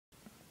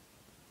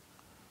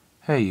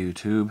Hey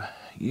YouTube,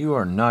 you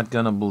are not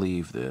gonna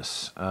believe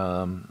this.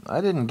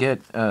 I didn't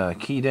get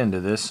keyed into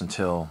this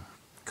until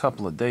a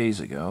couple of days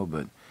ago,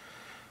 but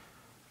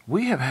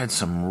we have had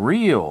some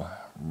real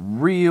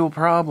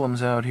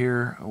problems out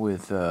here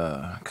with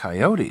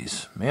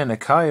coyotes. Man, the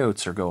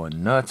coyotes are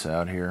going nuts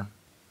out here.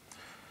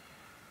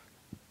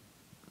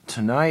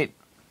 Tonight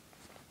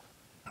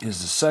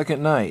is the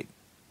second night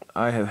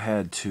I have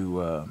had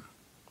to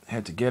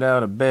get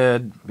out of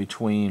bed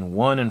between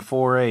 1 and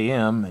 4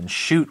 a.m. and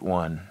shoot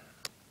one.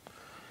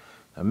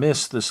 I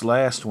missed this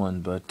last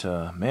one, but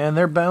man,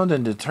 they're bound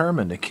and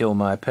determined to kill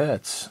my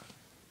pets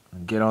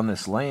and get on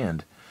this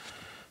land.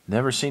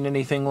 Never seen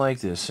anything like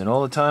this in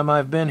all the time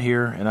I've been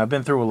here, and I've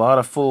been through a lot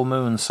of full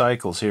moon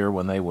cycles here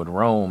when they would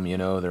roam. You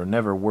know, there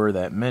never were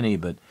that many,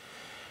 but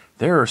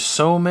there are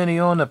so many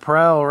on the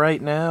prowl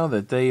right now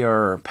that they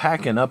are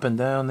packing up and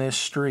down this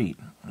street.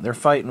 They're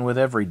fighting with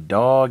every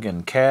dog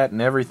and cat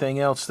and everything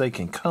else they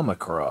can come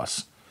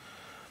across.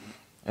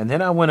 And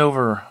then I went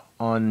over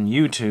on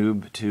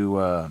YouTube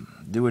to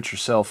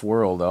Do-It-Yourself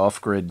World,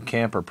 Off-Grid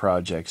Camper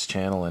Projects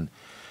channel, and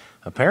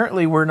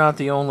apparently we're not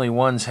the only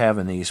ones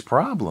having these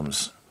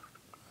problems.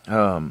 He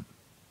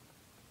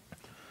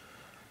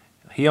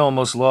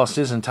almost lost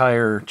his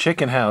entire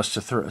chicken house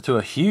to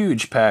a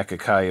huge pack of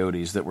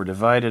coyotes that were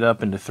divided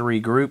up into 3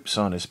 groups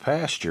on his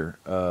pasture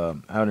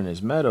out in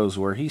his meadows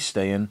where he's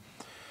staying.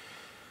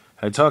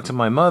 I talked to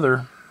my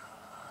mother,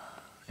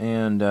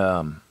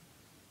 and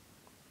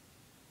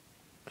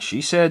she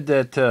said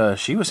that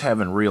she was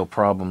having real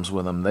problems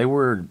with them. They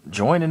were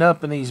joining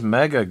up in these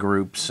mega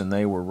groups, and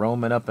they were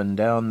roaming up and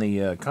down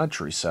the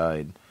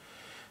countryside,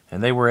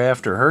 and they were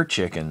after her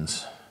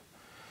chickens.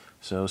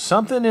 So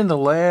something in the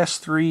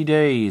last 3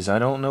 days, I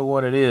don't know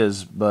what it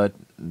is, but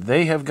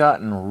they have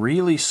gotten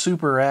really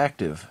super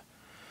active.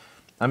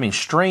 I mean,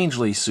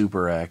 strangely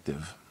super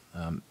active.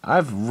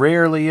 I've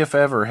rarely, if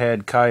ever,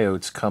 had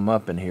coyotes come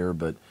up in here,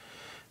 but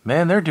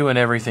man, they're doing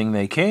everything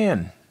they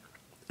can.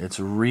 It's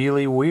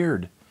really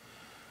weird.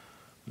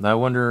 I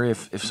wonder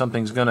if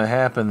something's going to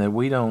happen that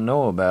we don't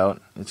know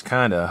about. It's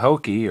kind of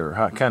hokey or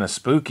kind of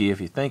spooky if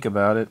you think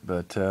about it,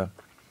 but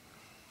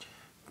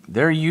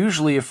they're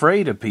usually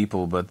afraid of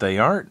people, but they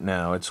aren't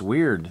now. It's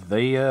weird.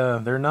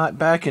 They're not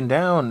backing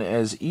down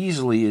as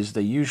easily as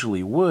they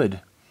usually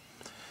would.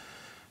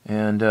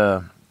 And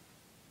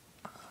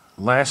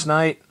last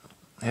night,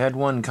 I had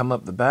one come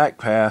up the back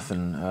path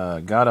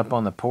and got up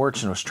on the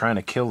porch and was trying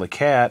to kill the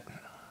cat.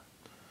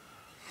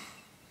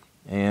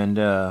 And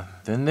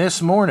then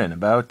this morning,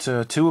 about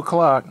 2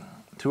 o'clock,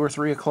 2 or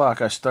 3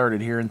 o'clock, I started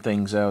hearing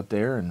things out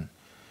there and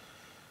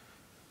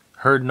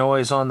heard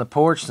noise on the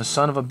porch. The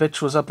son of a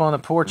bitch was up on the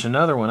porch.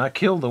 Another one. I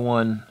killed the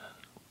one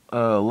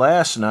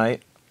last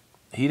night.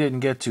 He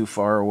didn't get too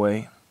far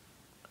away.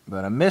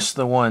 But I missed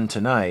the one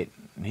tonight.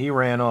 He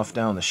ran off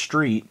down the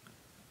street.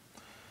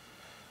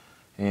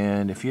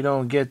 And if you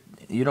don't get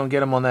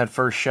him on that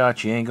first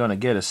shot, you ain't going to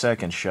get a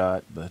second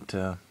shot.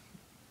 But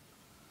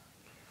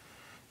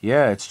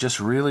yeah, it's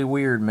just really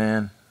weird,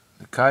 man.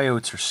 The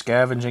coyotes are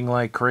scavenging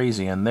like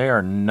crazy, and they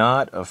are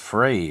not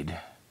afraid.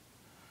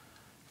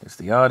 It's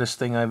the oddest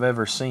thing I've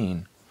ever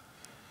seen.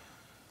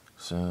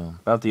 So,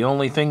 about the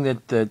only thing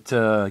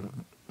that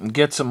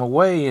gets them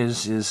away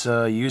is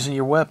using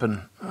your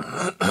weapon.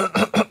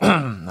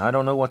 I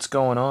don't know what's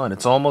going on.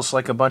 It's almost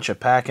like a bunch of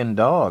packing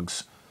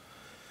dogs.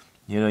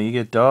 You know, you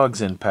get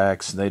dogs in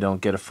packs, they don't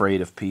get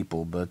afraid of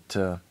people,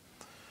 but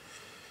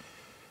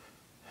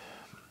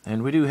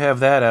and we do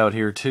have that out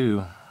here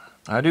too.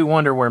 I do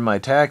wonder where my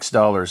tax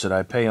dollars that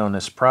I pay on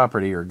this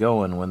property are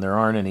going when there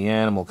aren't any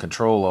animal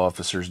control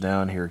officers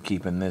down here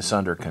keeping this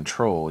under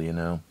control, you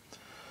know.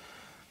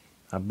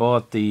 I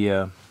bought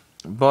the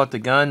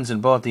guns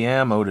and bought the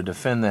ammo to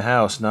defend the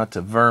house, not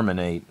to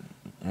verminate.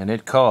 And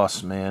it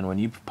costs, man. When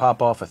you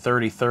pop off a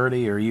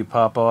 30-30 or you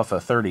pop off a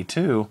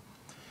 32,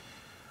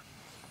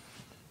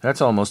 that's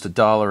almost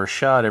 $1 a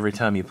shot every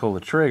time you pull the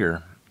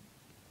trigger.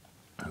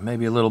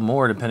 Maybe a little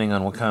more depending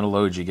on what kind of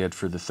load you get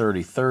for the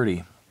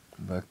 30-30.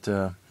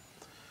 But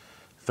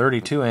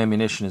 32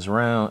 ammunition is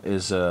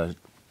hard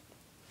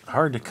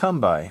to come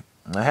by.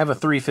 I have a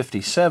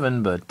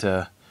 357,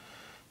 but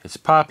it's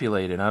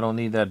populated. I don't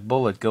need that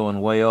bullet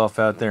going way off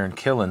out there and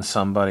killing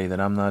somebody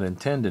that I'm not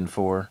intending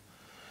for.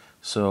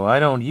 So I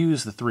don't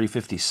use the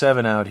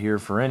 357 out here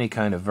for any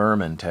kind of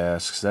vermin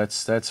tasks.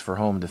 That's for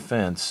home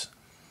defense.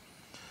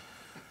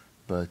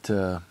 But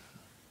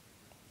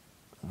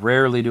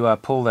rarely do I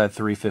pull that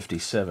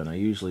 357. I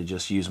usually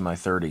just use my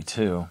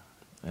 32.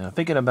 And I'm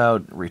thinking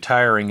about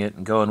retiring it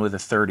and going with a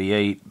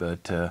 38,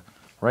 but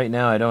right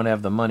now I don't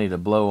have the money to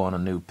blow on a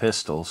new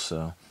pistol,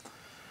 so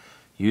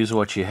use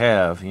what you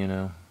have, you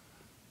know.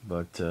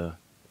 But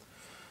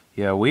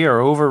yeah, we are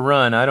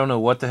overrun. I don't know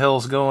what the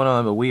hell's going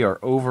on, but we are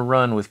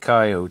overrun with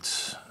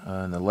coyotes.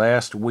 In the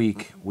last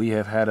week, we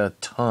have had a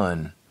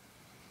ton.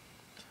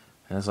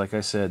 As like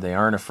I said, they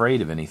aren't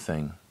afraid of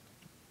anything.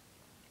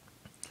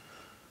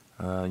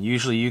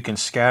 Usually you can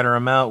scatter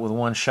them out with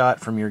one shot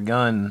from your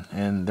gun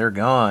and they're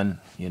gone,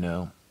 you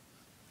know,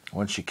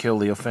 once you kill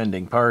the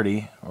offending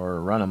party or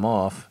run them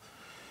off.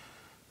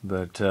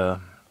 But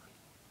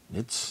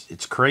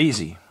it's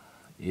crazy.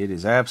 It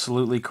is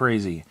absolutely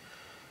crazy.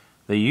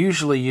 They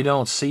usually you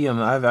don't see them.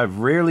 I've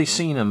rarely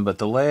seen them, but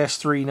the last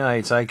 3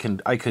 nights I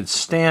could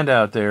stand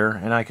out there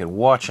and I could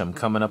watch them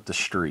coming up the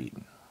street.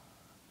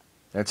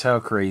 That's how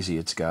crazy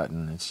it's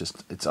gotten.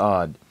 It's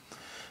odd.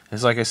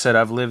 It's like I said,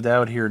 I've lived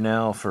out here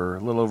now for a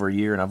little over a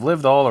year, and I've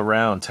lived all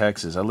around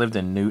Texas. I lived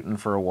in Newton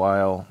for a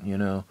while,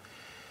 and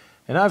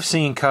I've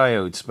seen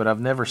coyotes, but I've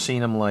never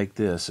seen them like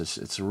this.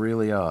 It's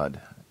really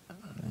odd,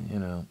 you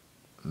know.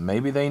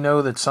 Maybe they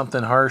know that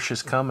something harsh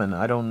is coming.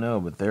 I don't know,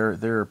 but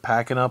they're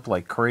packing up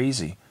like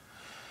crazy.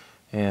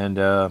 And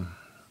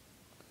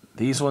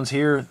these ones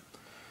here,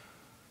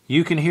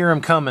 you can hear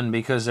them coming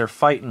because they're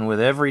fighting with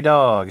every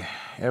dog.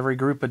 Every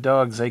group of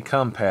dogs they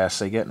come past,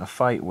 they get in a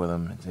fight with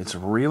them. It's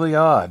really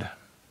odd.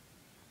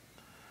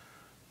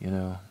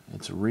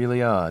 It's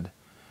really odd.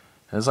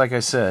 As like I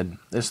said,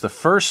 it's the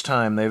first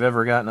time they've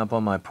ever gotten up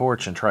on my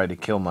porch and tried to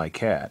kill my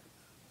cat.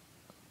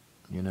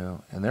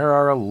 And there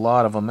are a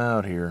lot of them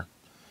out here.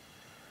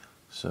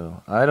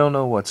 So I don't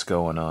know what's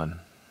going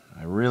on.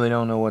 I really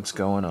don't know what's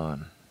going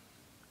on.